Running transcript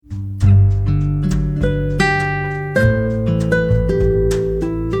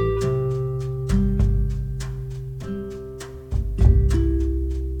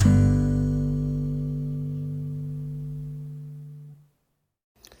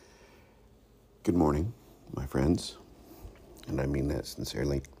Good morning, my friends, and I mean that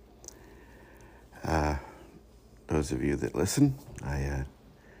sincerely. Those of you that listen, I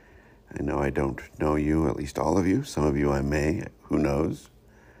know I don't know you, at least all of you. Some of you I may, who knows?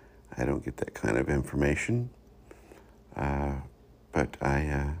 I don't get that kind of information, but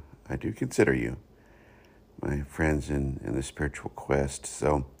I do consider you my friends in the spiritual quest.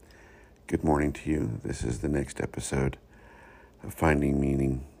 So, good morning to you. This is the next episode of Finding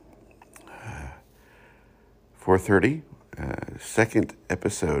Meaning. 4:30, second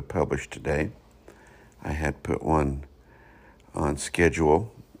episode published today. I had put one on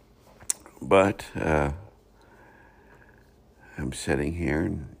schedule, but I'm sitting here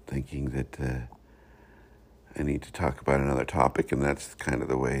and thinking that I need to talk about another topic, and that's kind of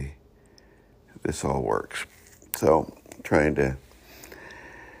the way this all works. So, trying to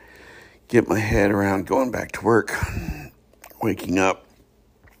get my head around going back to work, waking up.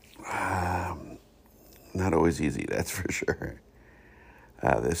 Not always easy, that's for sure.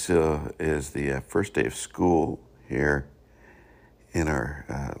 This is the first day of school here in our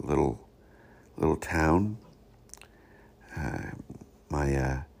little town.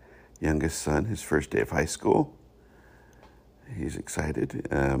 My youngest son, his first day of high school. He's excited.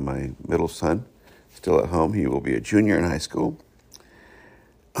 My middle son, still at home. He will be a junior in high school.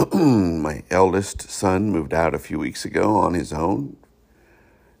 My eldest son moved out a few weeks ago on his own.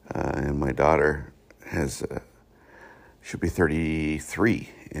 And my daughter should be 33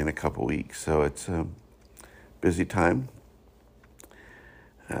 in a couple weeks. So it's a busy time.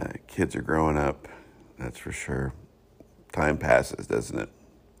 Kids are growing up, that's for sure. Time passes, doesn't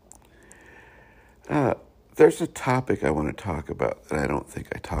it? There's a topic I want to talk about that I don't think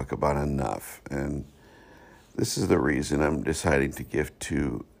I talk about enough. And this is the reason I'm deciding to give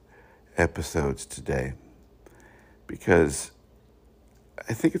 2 episodes today. Because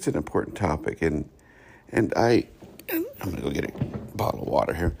I think it's an important topic. And I'm going to go get a bottle of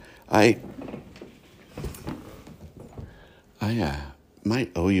water here. I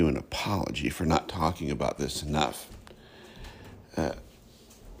might owe you an apology for not talking about this enough.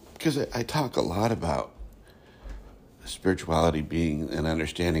 Because I talk a lot about spirituality being an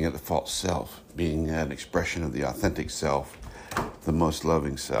understanding of the false self, being an expression of the authentic self, the most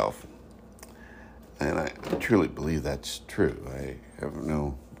loving self. And I truly believe that's true. I have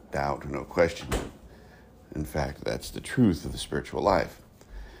no doubt or no question. In fact, that's the truth of the spiritual life.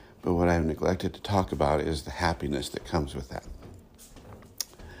 But what I've neglected to talk about is the happiness that comes with that.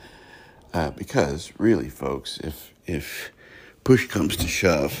 Because really, folks, if push comes to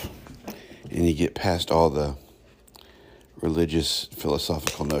shove and you get past all the religious,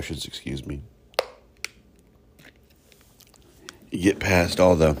 philosophical notions, you get past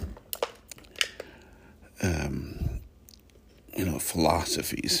all the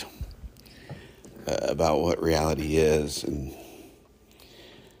philosophies about what reality is and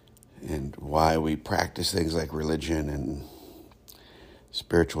why we practice things like religion and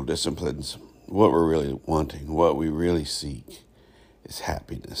spiritual disciplines. What we're really wanting, what we really seek is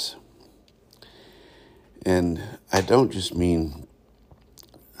happiness. And I don't just mean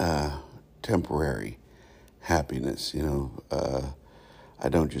temporary happiness, I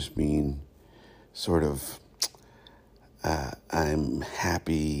don't just mean sort of I'm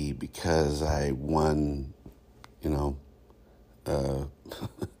happy because I won, I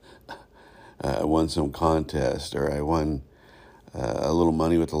won some contest, or I won a little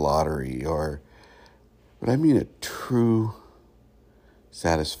money with the lottery, but I mean a true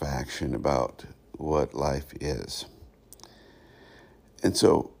satisfaction about what life is. And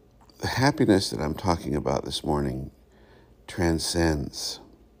so the happiness that I'm talking about this morning transcends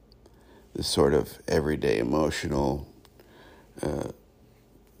the sort of everyday emotional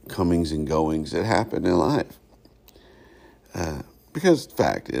comings and goings that happen in life. Because the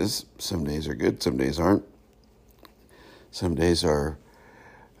fact is, some days are good, some days aren't. Some days are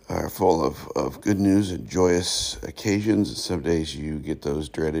full of good news and joyous occasions, and some days you get those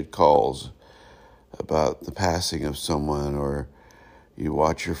dreaded calls about the passing of someone, or you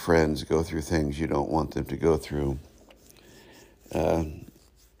watch your friends go through things you don't want them to go through.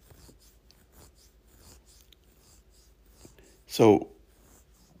 So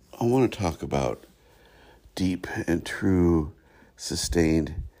I want to talk about deep and true,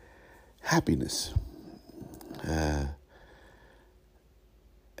 sustained happiness. And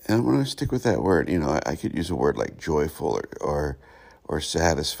I'm going to stick with that word. I could use a word like joyful or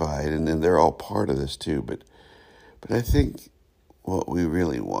satisfied, and then they're all part of this too. But I think what we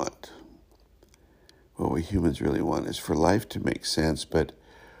really want, what we humans really want, is for life to make sense, but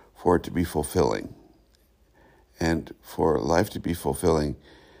for it to be fulfilling. And for life to be fulfilling,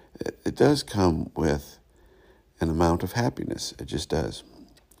 it does come with an amount of happiness. It just does.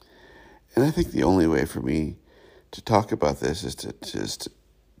 And I think the only way for me to talk about this is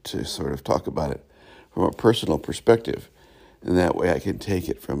to sort of talk about it from a personal perspective. And that way I can take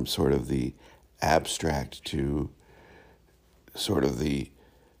it from sort of the abstract to sort of the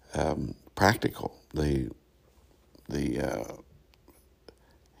practical, the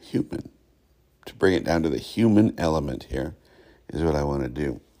human. To bring it down to the human element here is what I want to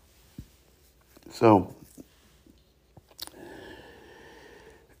do. So,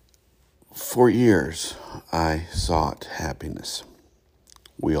 for years, I sought happiness.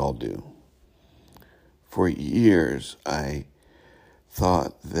 We all do. For years, I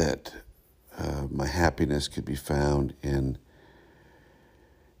thought that my happiness could be found in,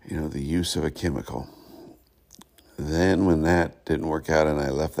 the use of a chemical. Then when that didn't work out and I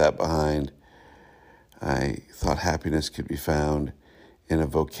left that behind, I thought happiness could be found in a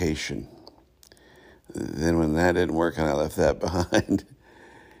vocation. Then when that didn't work and I left that behind,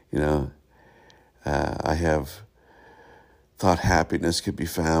 I have thought happiness could be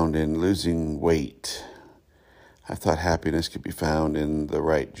found in losing weight. I thought happiness could be found in the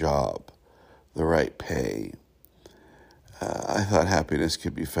right job, the right pay. I thought happiness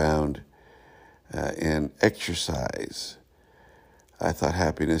could be found in exercise. I thought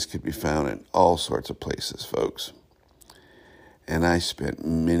happiness could be found in all sorts of places, folks. And I spent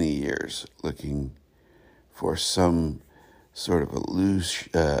many years looking for some sort of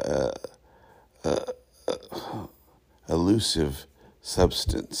elusive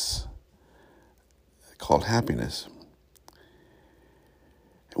substance called happiness.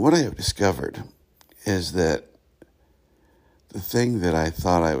 And what I have discovered is that the thing that I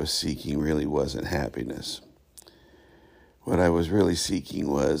thought I was seeking really wasn't happiness. What I was really seeking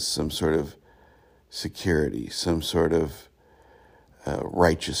was some sort of security, some sort of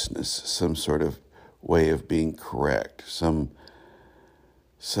righteousness, some sort of way of being correct, some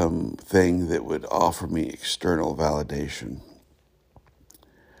thing that would offer me external validation.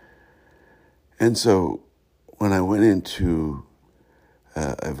 And so when I went into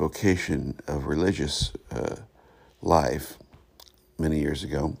a vocation of religious life many years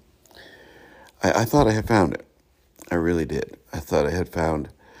ago, I thought I had found it. I really did. I thought I had found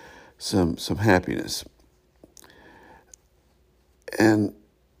some happiness. And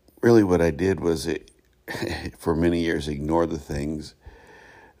really what I did was for many years ignore the things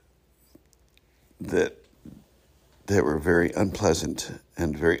that were very unpleasant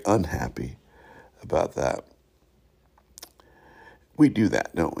and very unhappy about that. We do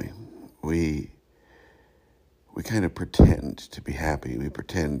that, don't we? We kind of pretend to be happy. We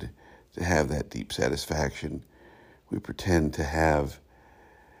pretend to have that deep satisfaction. We pretend to have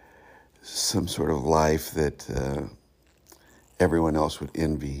some sort of life that everyone else would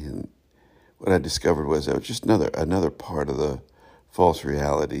envy. And what I discovered was that was just another part of the false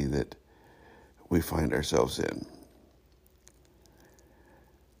reality that we find ourselves in.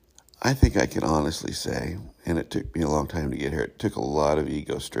 I think I can honestly say, and it took me a long time to get here, it took a lot of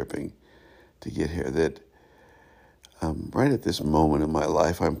ego stripping to get here, that right at this moment in my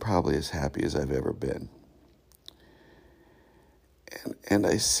life, I'm probably as happy as I've ever been. And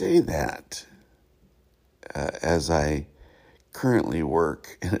I say that as I currently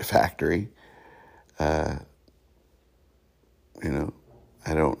work in a factory. I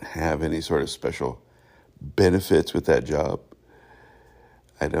don't have any sort of special benefits with that job.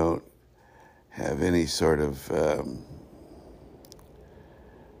 I don't have any sort of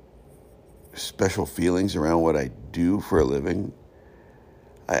special feelings around what I do for a living.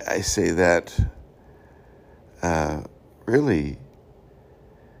 I say that really,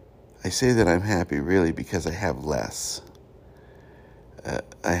 I say that I'm happy really because I have less.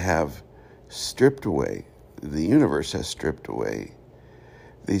 I have stripped away, the universe has stripped away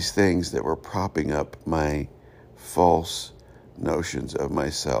these things that were propping up my false notions of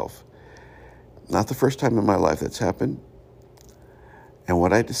myself. Not the first time in my life that's happened. And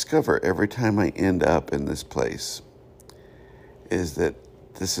what I discover every time I end up in this place is that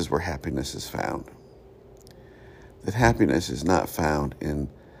this is where happiness is found. That happiness is not found in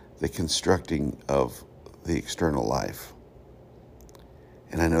the constructing of the external life.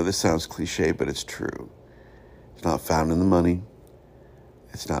 And I know this sounds cliche, but it's true. It's not found in the money.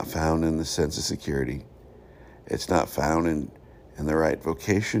 It's not found in the sense of security. It's not found in the right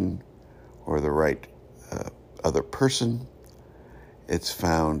vocation or the right other person. It's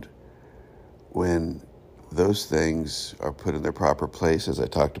found when those things are put in their proper place, as I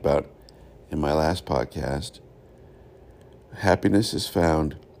talked about in my last podcast. Happiness is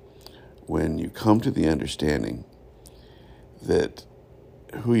found when you come to the understanding that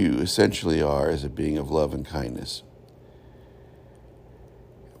who you essentially are as a being of love and kindness.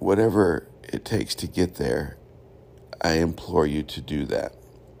 Whatever it takes to get there, I implore you to do that.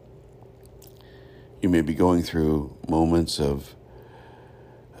 You may be going through moments of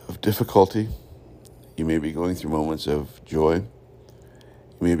difficulty. You may be going through moments of joy. You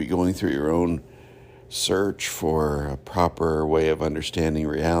may be going through your own search for a proper way of understanding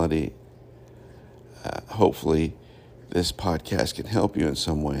reality. Hopefully, this podcast can help you in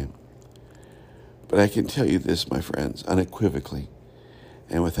some way. But I can tell you this, my friends, unequivocally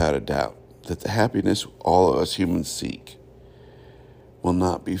and without a doubt, that the happiness all of us humans seek will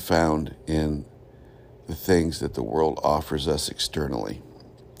not be found in the things that the world offers us externally.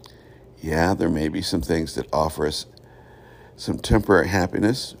 Yeah, there may be some things that offer us some temporary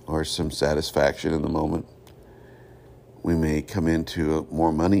happiness or some satisfaction in the moment. We may come into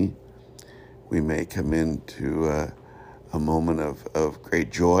more money. We may come into a moment of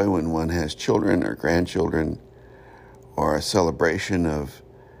great joy when one has children or grandchildren, or a celebration of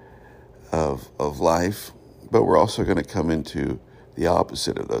life. But we're also going to come into the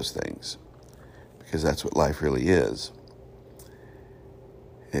opposite of those things, because that's what life really is.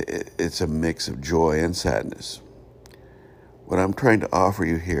 It's a mix of joy and sadness. What I'm trying to offer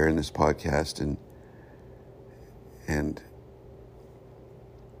you here in this podcast and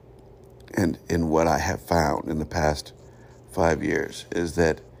in what I have found in the past 5 years is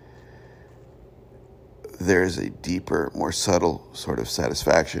that there is a deeper, more subtle sort of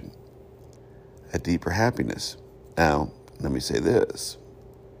satisfaction, a deeper happiness. Now, let me say this.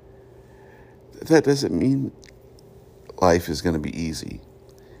 That doesn't mean life is going to be easy,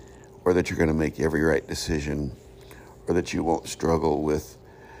 or that you're going to make every right decision, or that you won't struggle with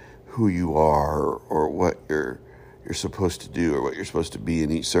who you are or what you're supposed to do or what you're supposed to be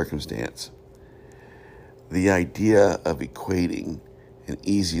in each circumstance. The idea of equating an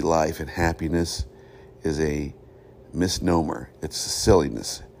easy life and happiness is a misnomer. It's a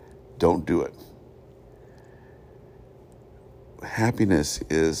silliness. Don't do it. Happiness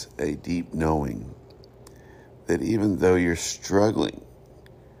is a deep knowing that even though you're struggling,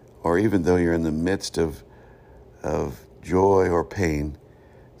 or even though you're in the midst of joy or pain,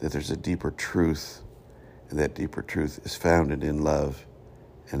 that there's a deeper truth, and that deeper truth is founded in love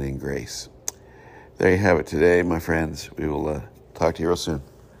and in grace. There you have it today, my friends. We will talk to you real soon.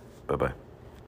 Bye-bye.